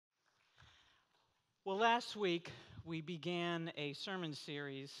Well, last week we began a sermon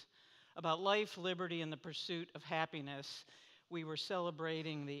series about life, liberty, and the pursuit of happiness. We were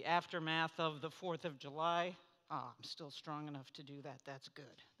celebrating the aftermath of the 4th of July. I'm still strong enough to do that. That's good.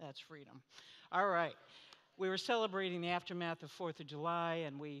 That's freedom. All right. We were celebrating the aftermath of 4th of July,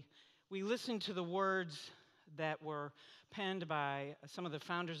 and we listened to the words that were penned by some of the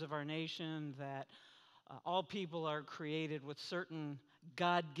founders of our nation that all people are created with certain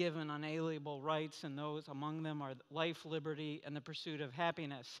God-given, unalienable rights, and those among them are life, liberty, and the pursuit of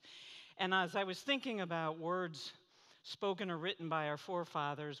happiness. And as I was thinking about words spoken or written by our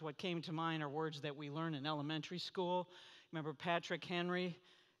forefathers, what came to mind are words that we learn in elementary school. Remember Patrick Henry?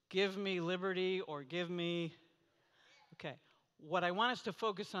 Give me liberty or give me... Okay. What I want us to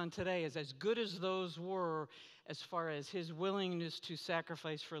focus on today is as good as those were as far as his willingness to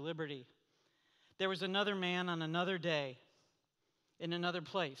sacrifice for liberty. There was another man on another day, in another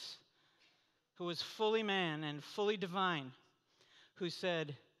place, who was fully man and fully divine, who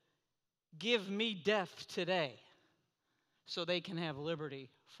said, give me death today so they can have liberty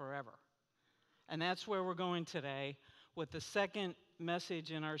forever. And that's where we're going today with the second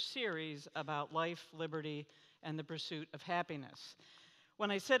message in our series about life, liberty, and the pursuit of happiness. When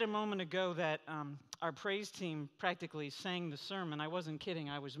I said a moment ago that our praise team practically sang the sermon, I wasn't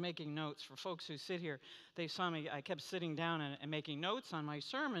kidding. I was making notes. For folks who sit here, they saw me. I kept sitting down and making notes on my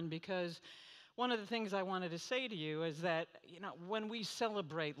sermon because one of the things I wanted to say to you is that, when we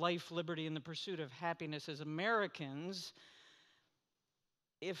celebrate life, liberty, and the pursuit of happiness as Americans,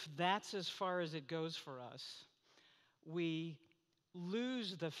 if that's as far as it goes for us, we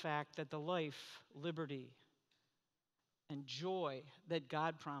lose the fact that the life, liberty, and joy that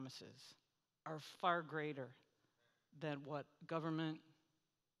God promises are far greater than what government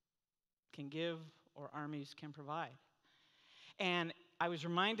can give or armies can provide. And I was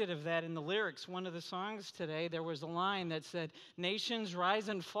reminded of that in the lyrics. One of the songs today, there was a line that said, nations rise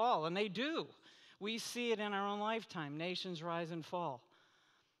and fall, and they do. We see it in our own lifetime. Nations rise and fall.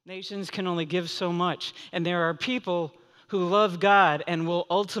 Nations can only give so much, and there are people who love God and will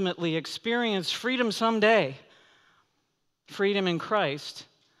ultimately experience freedom someday. Freedom in Christ,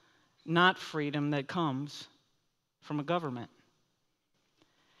 not freedom that comes from a government.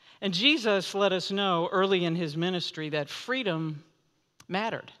 And Jesus let us know early in his ministry that freedom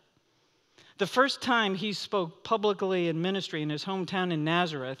mattered. The first time he spoke publicly in ministry in his hometown in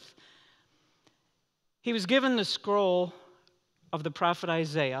Nazareth, he was given the scroll of the prophet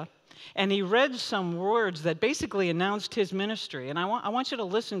Isaiah, and he read some words that basically announced his ministry. And I want you to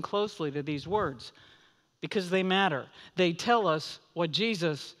listen closely to these words, because they matter. They tell us what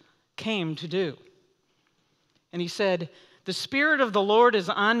Jesus came to do. And he said, the Spirit of the Lord is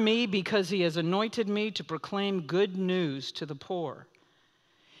on me because he has anointed me to proclaim good news to the poor.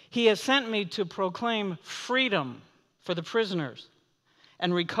 He has sent me to proclaim freedom for the prisoners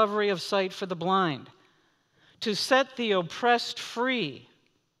and recovery of sight for the blind, to set the oppressed free,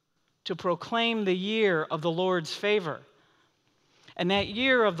 to proclaim the year of the Lord's favor. And that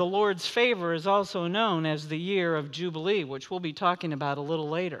year of the Lord's favor is also known as the year of Jubilee, which we'll be talking about a little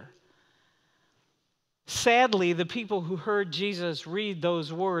later. Sadly, the people who heard Jesus read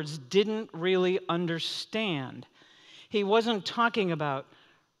those words didn't really understand. He wasn't talking about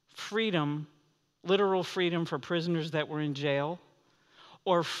freedom, literal freedom for prisoners that were in jail,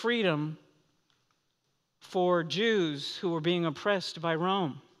 or freedom for Jews who were being oppressed by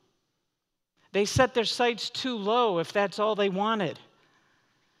Rome. They set their sights too low if that's all they wanted.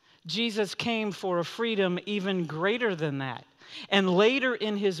 Jesus came for a freedom even greater than that. And later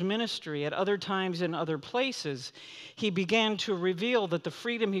in his ministry, at other times in other places, he began to reveal that the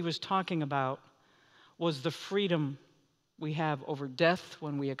freedom he was talking about was the freedom we have over death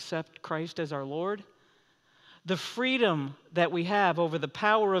when we accept Christ as our Lord, the freedom that we have over the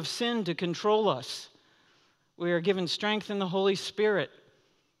power of sin to control us. We are given strength in the Holy Spirit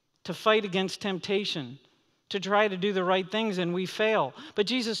to fight against temptation, to try to do the right things, and we fail. But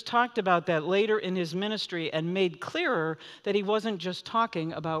Jesus talked about that later in his ministry and made clearer that he wasn't just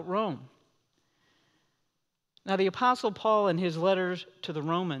talking about Rome. Now, the Apostle Paul in his letters to the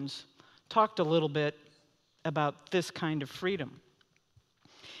Romans talked a little bit about this kind of freedom.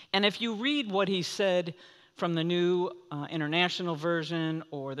 And if you read what he said from the New International Version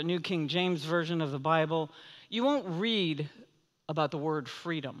or the New King James Version of the Bible, you won't read about the word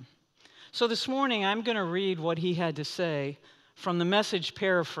freedom. So this morning, I'm going to read what he had to say from the Message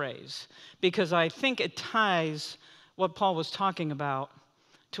paraphrase, because I think it ties what Paul was talking about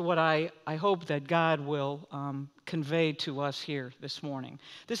to what I hope that God will convey to us here this morning.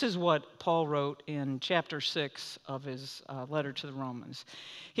 This is what Paul wrote in chapter 6 of his letter to the Romans.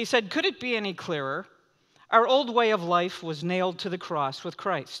 He said, "Could it be any clearer? Our old way of life was nailed to the cross with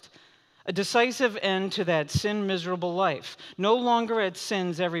Christ, a decisive end to that sin-miserable life. No longer at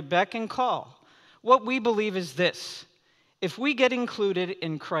sin's every beck and call. What we believe is this: if we get included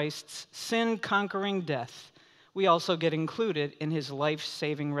in Christ's sin-conquering death, we also get included in his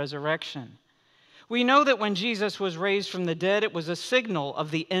life-saving resurrection. We know that when Jesus was raised from the dead, it was a signal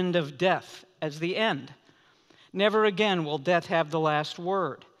of the end of death as the end. Never again will death have the last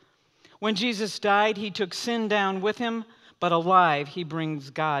word. When Jesus died, he took sin down with him, but alive, he brings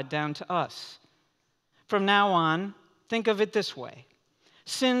God down to us. From now on, think of it this way.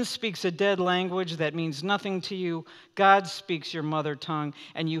 Sin speaks a dead language that means nothing to you. God speaks your mother tongue,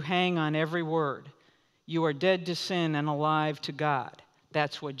 and you hang on every word. You are dead to sin and alive to God.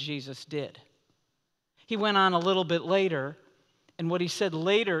 That's what Jesus did." He went on a little bit later, and what he said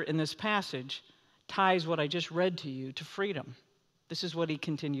later in this passage ties what I just read to you to freedom. This is what he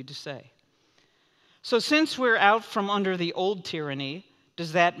continued to say. "So since we're out from under the old tyranny,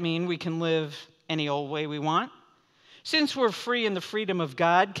 does that mean we can live any old way we want? Since we're free in the freedom of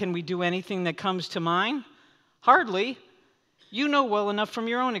God, can we do anything that comes to mind? Hardly. You know well enough from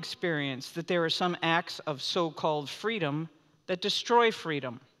your own experience that there are some acts of so-called freedom that destroy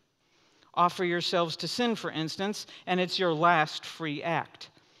freedom. Offer yourselves to sin, for instance, and it's your last free act.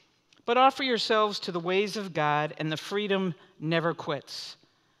 But offer yourselves to the ways of God, and the freedom never quits.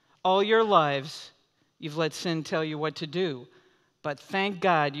 All your lives, you've let sin tell you what to do, but thank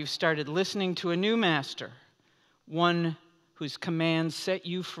God you've started listening to a new master, one whose commands set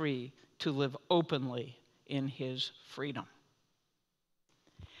you free to live openly in his freedom."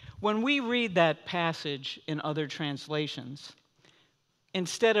 When we read that passage in other translations,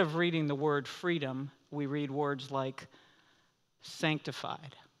 instead of reading the word freedom, we read words like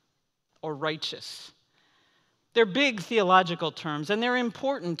sanctified or righteous. They're big theological terms, and they're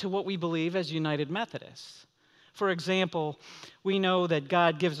important to what we believe as United Methodists. For example, we know that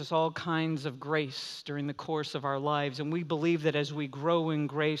God gives us all kinds of grace during the course of our lives, and we believe that as we grow in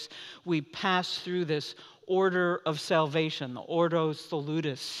grace, we pass through this order of salvation, the Ordo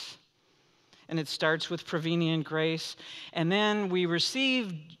Salutis. And it starts with prevenient grace, and then we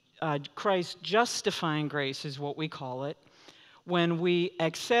receive Christ's justifying grace, is what we call it, when we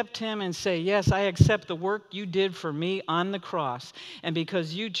accept him and say, yes, I accept the work you did for me on the cross, and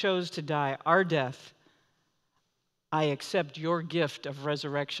because you chose to die our death, I accept your gift of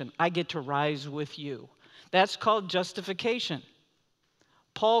resurrection. I get to rise with you. That's called justification.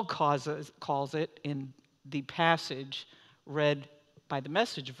 Paul calls it, in the passage read by the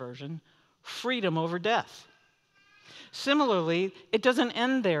Message version, freedom over death. Similarly, it doesn't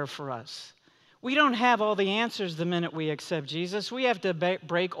end there for us. We don't have all the answers the minute we accept Jesus. We have to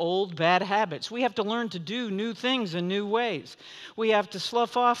break old, bad habits. We have to learn to do new things in new ways. We have to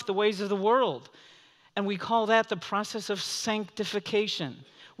slough off the ways of the world. And we call that the process of sanctification.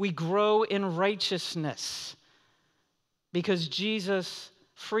 We grow in righteousness because Jesus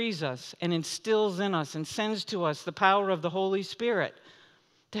frees us and instills in us and sends to us the power of the Holy Spirit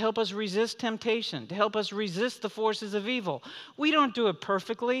to help us resist temptation, to help us resist the forces of evil. We don't do it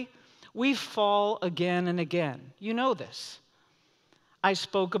perfectly. We fall again and again. You know this. I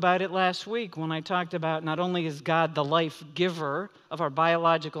spoke about it last week when I talked about not only is God the life giver of our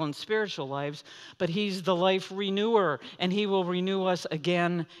biological and spiritual lives, but he's the life renewer, and he will renew us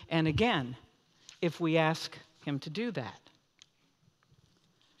again and again if we ask him to do that.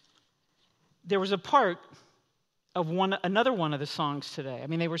 There was a part of another one of the songs today. I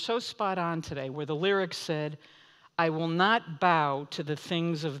mean, they were so spot on today, where the lyrics said, I will not bow to the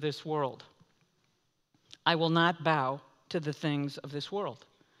things of this world. I will not bow to the things of this world.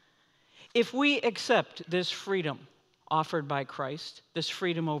 If we accept this freedom offered by Christ, this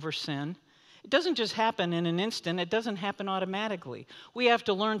freedom over sin, it doesn't just happen in an instant. It doesn't happen automatically. We have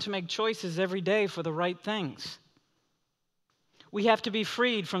to learn to make choices every day for the right things. We have to be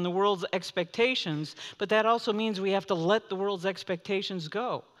freed from the world's expectations, but that also means we have to let the world's expectations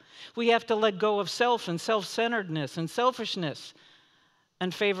go. We have to let go of self and self-centeredness and selfishness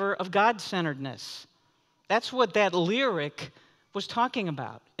in favor of God-centeredness. That's what that lyric was talking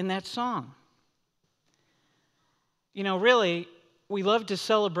about in that song. You know, really, we love to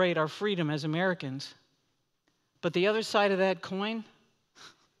celebrate our freedom as Americans, but the other side of that coin,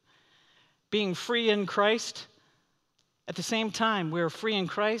 being free in Christ, at the same time we're free in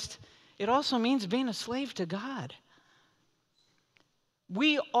Christ, it also means being a slave to God.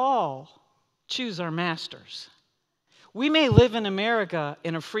 We all choose our masters. We may live in America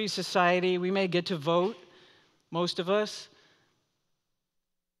in a free society. We may get to vote, most of us.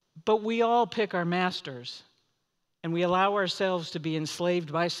 But we all pick our masters, and we allow ourselves to be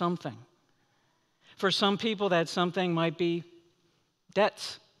enslaved by something. For some people, that something might be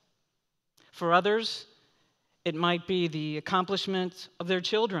debts. For others, it might be the accomplishments of their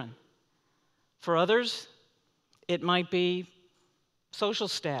children. For others, it might be social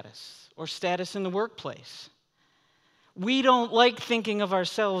status or status in the workplace. We don't like thinking of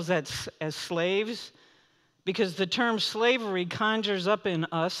ourselves as slaves because the term slavery conjures up in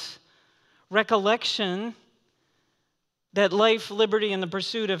us recollection that life, liberty, and the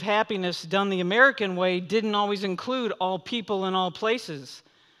pursuit of happiness done the American way didn't always include all people in all places,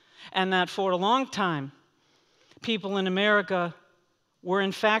 and that for a long time, people in America were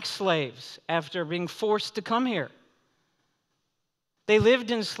in fact slaves after being forced to come here. They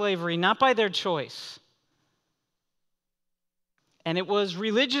lived in slavery, not by their choice. And it was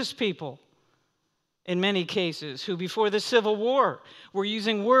religious people, in many cases, who before the Civil War were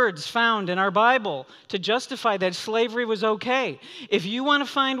using words found in our Bible to justify that slavery was okay. If you want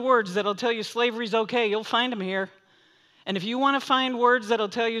to find words that'll tell you slavery's okay, you'll find them here. And if you want to find words that'll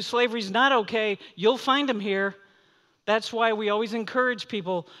tell you slavery's not okay, you'll find them here. That's why we always encourage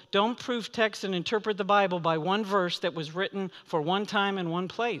people, don't proof text and interpret the Bible by one verse that was written for one time in one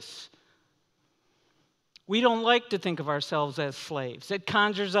place. We don't like to think of ourselves as slaves. It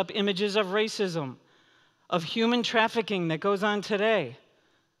conjures up images of racism, of human trafficking that goes on today.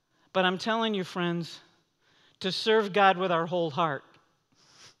 But I'm telling you, friends, to serve God with our whole heart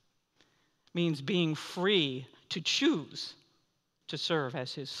means being free to choose to serve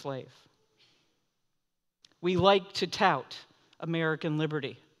as his slave. We like to tout American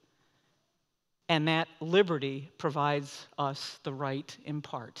liberty, and that liberty provides us the right, in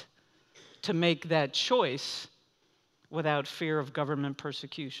part, to make that choice without fear of government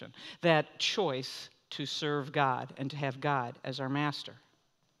persecution, that choice to serve God and to have God as our master.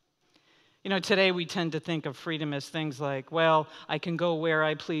 You know, today we tend to think of freedom as things like, well, I can go where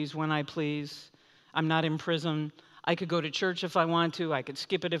I please, when I please. I'm not in prison. I could go to church if I want to. I could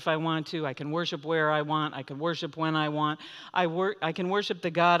skip it if I want to. I can worship where I want. I can worship when I want. I can worship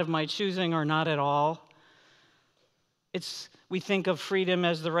the God of my choosing or not at all. We think of freedom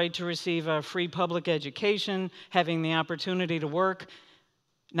as the right to receive a free public education, having the opportunity to work,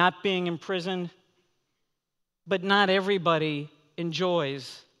 not being imprisoned. But not everybody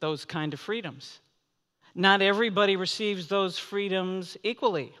enjoys those kind of freedoms. Not everybody receives those freedoms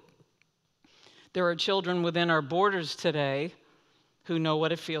equally. There are children within our borders today who know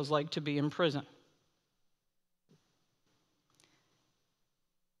what it feels like to be in prison.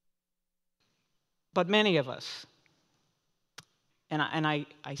 But many of us, and I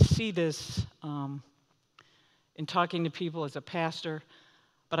see this in talking to people as a pastor,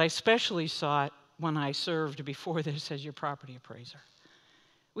 but I especially saw it when I served before this as your property appraiser.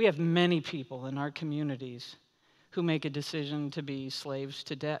 We have many people in our communities who make a decision to be slaves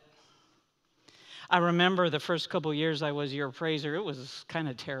to debt. I remember the first couple years I was your appraiser, it was kind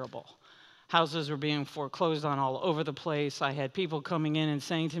of terrible. Houses were being foreclosed on all over the place. I had people coming in and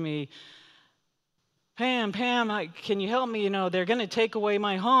saying to me, Pam, can you help me? You know, they're going to take away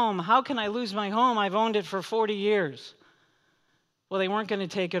my home. How can I lose my home? I've owned it for 40 years. Well, they weren't going to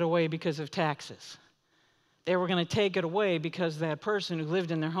take it away because of taxes. They were going to take it away because that person who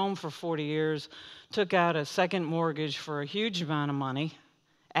lived in their home for 40 years took out a second mortgage for a huge amount of money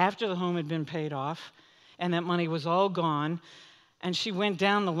after the home had been paid off, and that money was all gone, and she went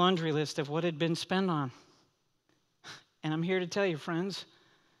down the laundry list of what had been spent on. And I'm here to tell you, friends,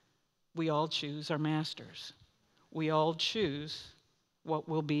 we all choose our masters. We all choose what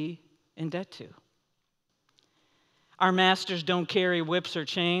we'll be in debt to. Our masters don't carry whips or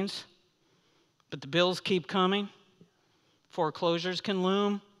chains, but the bills keep coming. Foreclosures can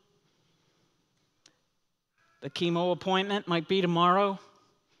loom. The chemo appointment might be tomorrow.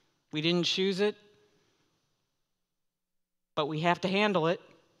 We didn't choose it, but we have to handle it.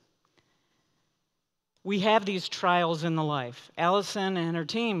 We have these trials in the life. Allison and her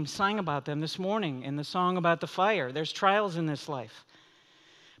team sang about them this morning in the song about the fire. There's trials in this life.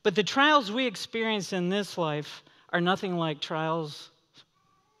 But the trials we experience in this life are nothing like trials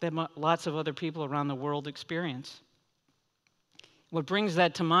that lots of other people around the world experience. What brings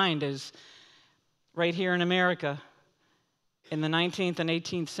that to mind is right here in America, in the 19th and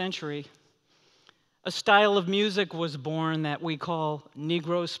 18th century, a style of music was born that we call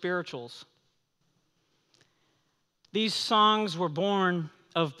Negro spirituals. These songs were born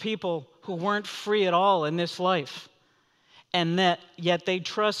of people who weren't free at all in this life, and that yet they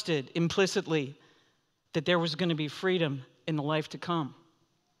trusted implicitly that there was going to be freedom in the life to come.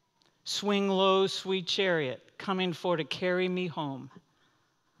 Swing low, sweet chariot, coming for to carry me home.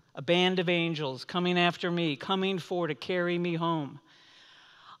 A band of angels coming after me, coming for to carry me home.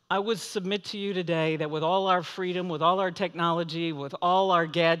 I would submit to you today that with all our freedom, with all our technology, with all our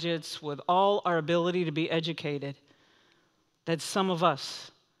gadgets, with all our ability to be educated, that some of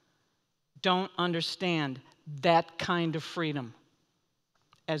us don't understand that kind of freedom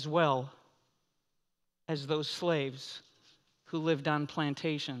as well as those slaves who lived on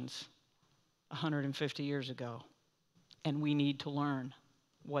plantations 150 years ago. And we need to learn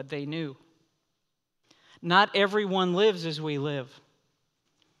what they knew. Not everyone lives as we live.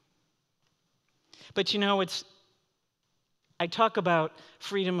 But I talk about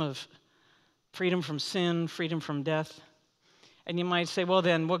freedom from sin, freedom from death. And you might say, well,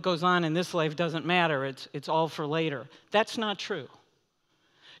 then what goes on in this life doesn't matter. It's all for later. That's not true.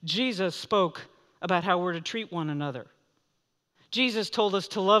 Jesus spoke about how we're to treat one another. Jesus told us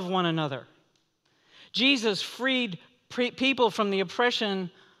to love one another. Jesus freed people from the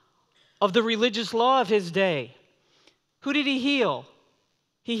oppression of the religious law of his day. Who did he heal?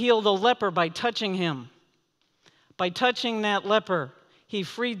 He healed a leper by touching him. By touching that leper, he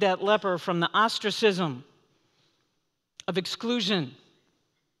freed that leper from the ostracism of exclusion.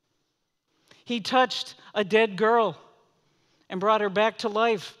 He touched a dead girl and brought her back to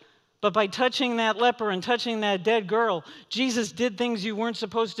life. But by touching that leper and touching that dead girl, Jesus did things you weren't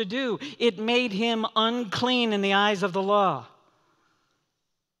supposed to do. It made him unclean in the eyes of the law.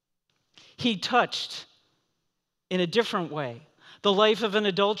 He touched, in a different way, the life of an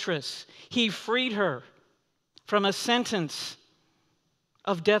adulteress. He freed her from a sentence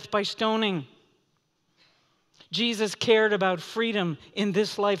of death by stoning. Jesus cared about freedom in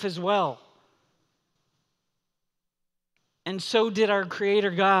this life as well. And so did our Creator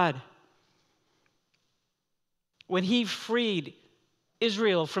God. When he freed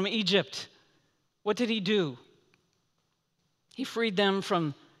Israel from Egypt, what did he do? He freed them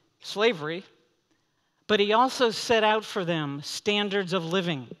from slavery, but he also set out for them standards of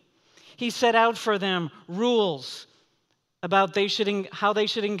living. He set out for them rules about how they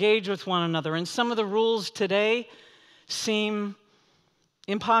should engage with one another. And some of the rules today seem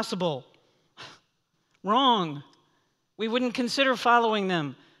impossible, wrong. We wouldn't consider following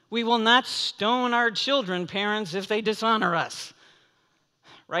them. We will not stone our children, parents, if they dishonor us.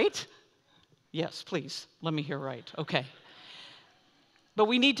 Right? Yes, please. Let me hear right. Okay. But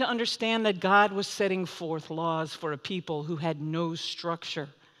we need to understand that God was setting forth laws for a people who had no structure.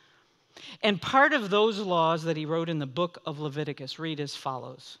 And part of those laws that he wrote in the book of Leviticus read as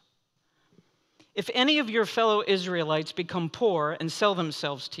follows. If any of your fellow Israelites become poor and sell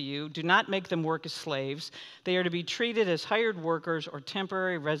themselves to you, do not make them work as slaves. They are to be treated as hired workers or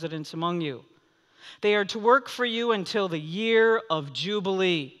temporary residents among you. They are to work for you until the year of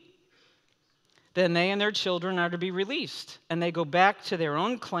Jubilee. Then they and their children are to be released, and they go back to their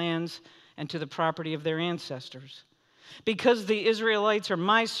own clans and to the property of their ancestors. Because the Israelites are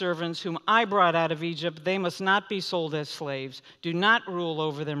my servants, whom I brought out of Egypt, they must not be sold as slaves. Do not rule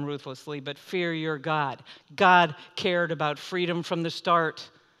over them ruthlessly, but fear your God. God cared about freedom from the start.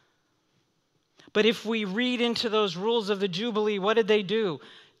 But if we read into those rules of the Jubilee, what did they do?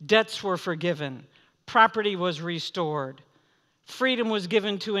 Debts were forgiven. Property was restored. Freedom was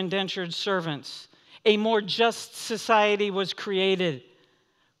given to indentured servants. A more just society was created.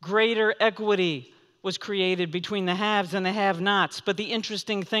 Greater equity was created between the haves and the have-nots. But the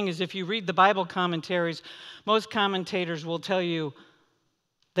interesting thing is, if you read the Bible commentaries, most commentators will tell you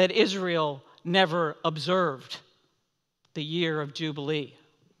that Israel never observed the year of Jubilee.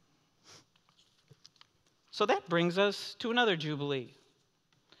 So that brings us to another Jubilee,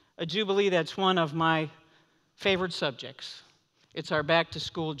 a Jubilee that's one of my favorite subjects. It's our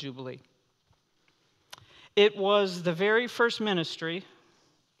back-to-school Jubilee. It was the very first ministry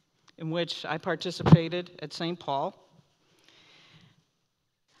in which I participated at St. Paul.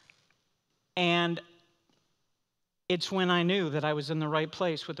 And it's when I knew that I was in the right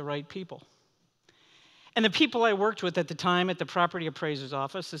place with the right people. And the people I worked with at the time at the property appraiser's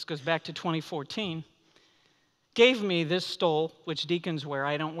office, this goes back to 2014, gave me this stole, which deacons wear.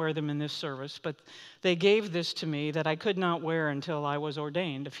 I don't wear them in this service, but they gave this to me that I could not wear until I was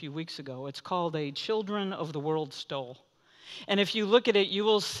ordained a few weeks ago. It's called a Children of the World stole. And if you look at it, you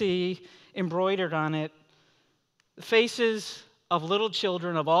will see embroidered on it the faces of little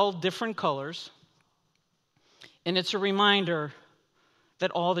children of all different colors. And it's a reminder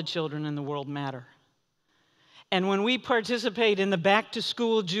that all the children in the world matter. And when we participate in the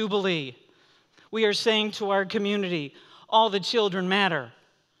back-to-school Jubilee, we are saying to our community, all the children matter.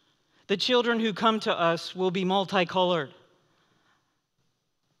 The children who come to us will be multicolored.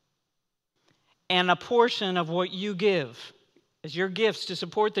 And a portion of what you give as your gifts to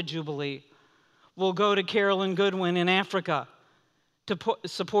support the Jubilee will go to Carolyn Goodwin in Africa to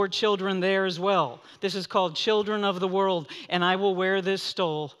support children there as well. This is called Children of the World, and I will wear this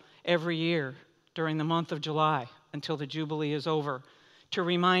stole every year during the month of July until the Jubilee is over to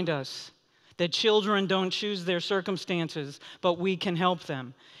remind us that children don't choose their circumstances, but we can help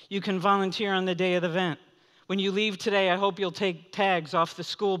them. You can volunteer on the day of the event. When you leave today, I hope you'll take tags off the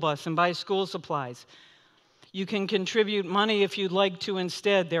school bus and buy school supplies. You can contribute money if you'd like to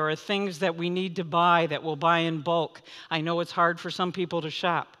instead. There are things that we need to buy that we'll buy in bulk. I know it's hard for some people to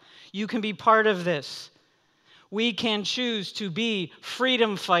shop. You can be part of this. We can choose to be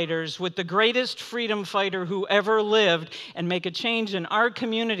freedom fighters with the greatest freedom fighter who ever lived and make a change in our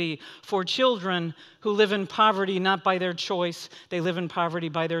community for children who live in poverty not by their choice. They live in poverty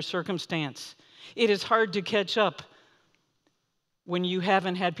by their circumstance. It is hard to catch up when you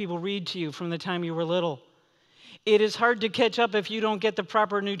haven't had people read to you from the time you were little. It is hard to catch up if you don't get the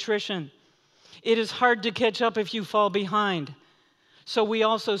proper nutrition. It is hard to catch up if you fall behind. So we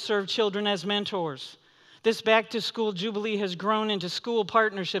also serve children as mentors. This back-to-school Jubilee has grown into school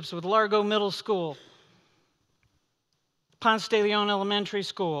partnerships with Largo Middle School, Ponce de Leon Elementary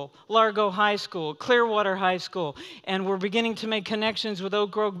School, Largo High School, Clearwater High School, and we're beginning to make connections with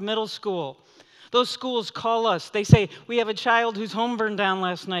Oak Grove Middle School. Those schools call us. They say, we have a child whose home burned down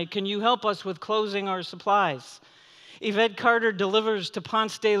last night. Can you help us with closing our supplies? Yvette Carter delivers to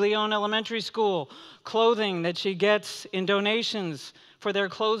Ponce de Leon Elementary School clothing that she gets in donations for their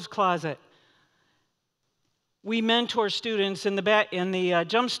clothes closet. We mentor students in the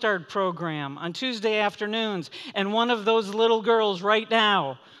Jumpstart program on Tuesday afternoons, and one of those little girls right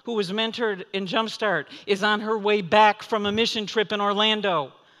now who was mentored in Jumpstart is on her way back from a mission trip in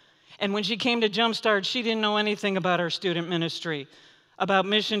Orlando. And when she came to Jumpstart, she didn't know anything about our student ministry, about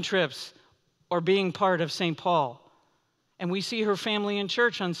mission trips, or being part of St. Paul. And we see her family in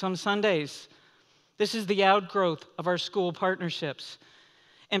church on some Sundays. This is the outgrowth of our school partnerships.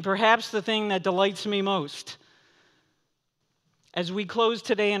 And perhaps the thing that delights me most, as we close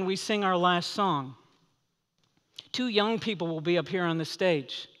today and we sing our last song, 2 young people will be up here on the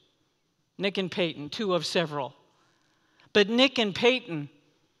stage. Nick and Peyton, 2 of several. But Nick and Peyton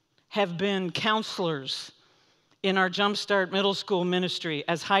have been counselors in our Jumpstart Middle School ministry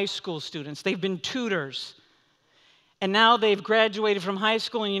as high school students. They've been tutors. And now they've graduated from high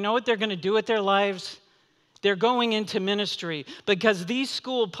school, and you know what they're going to do with their lives? They're going into ministry, because these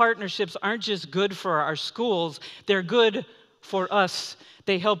school partnerships aren't just good for our schools, they're good for us.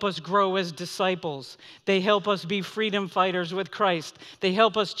 They help us grow as disciples. They help us be freedom fighters with Christ. They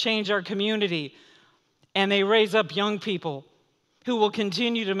help us change our community. And they raise up young people who will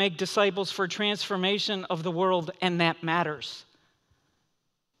continue to make disciples for transformation of the world, and that matters.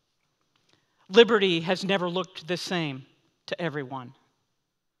 Liberty has never looked the same to everyone.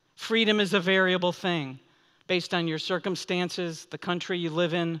 Freedom is a variable thing based on your circumstances, the country you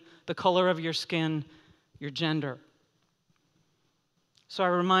live in, the color of your skin, your gender. So I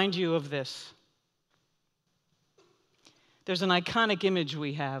remind you of this. There's an iconic image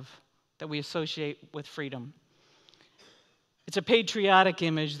we have that we associate with freedom. It's a patriotic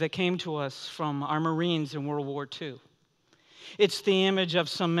image that came to us from our Marines in World War II. It's the image of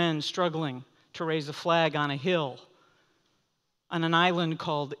some men struggling to raise a flag on a hill on an island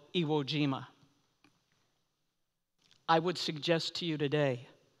called Iwo Jima. I would suggest to you today,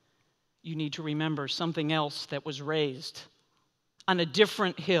 you need to remember something else that was raised on a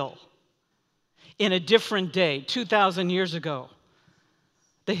different hill in a different day, 2,000 years ago.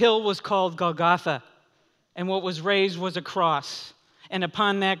 The hill was called Golgotha, and what was raised was a cross. And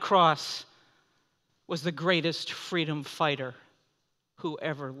upon that cross was the greatest freedom fighter who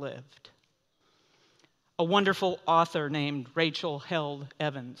ever lived. A wonderful author named Rachel Held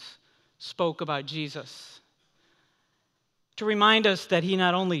Evans spoke about Jesus to remind us that he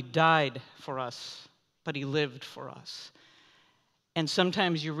not only died for us, but he lived for us. And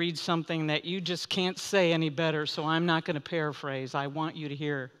sometimes you read something that you just can't say any better, so I'm not going to paraphrase. I want you to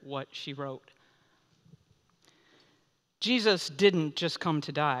hear what she wrote. Jesus didn't just come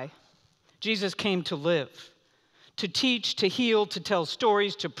to die. Jesus came to live, to teach, to heal, to tell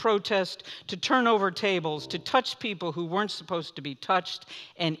stories, to protest, to turn over tables, to touch people who weren't supposed to be touched,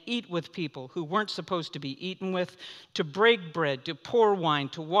 and eat with people who weren't supposed to be eaten with, to break bread, to pour wine,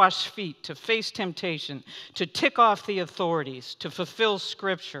 to wash feet, to face temptation, to tick off the authorities, to fulfill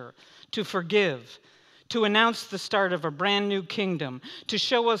Scripture, to forgive, to announce the start of a brand new kingdom, to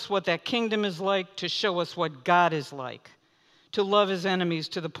show us what that kingdom is like, to show us what God is like, to love his enemies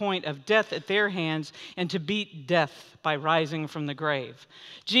to the point of death at their hands, and to beat death by rising from the grave.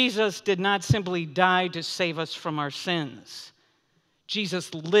 Jesus did not simply die to save us from our sins.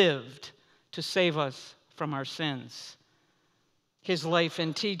 Jesus lived to save us from our sins. His life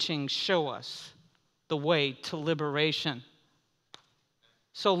and teachings show us the way to liberation.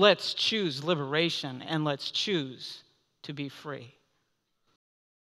 So let's choose liberation, and let's choose to be free.